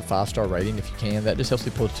and give us a 5-star rating if you can. That just helps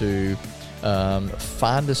people to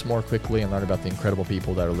find us more quickly and learn about the incredible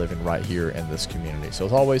people that are living right here in this community. So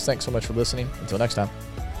as always, thanks so much for listening. Until next time.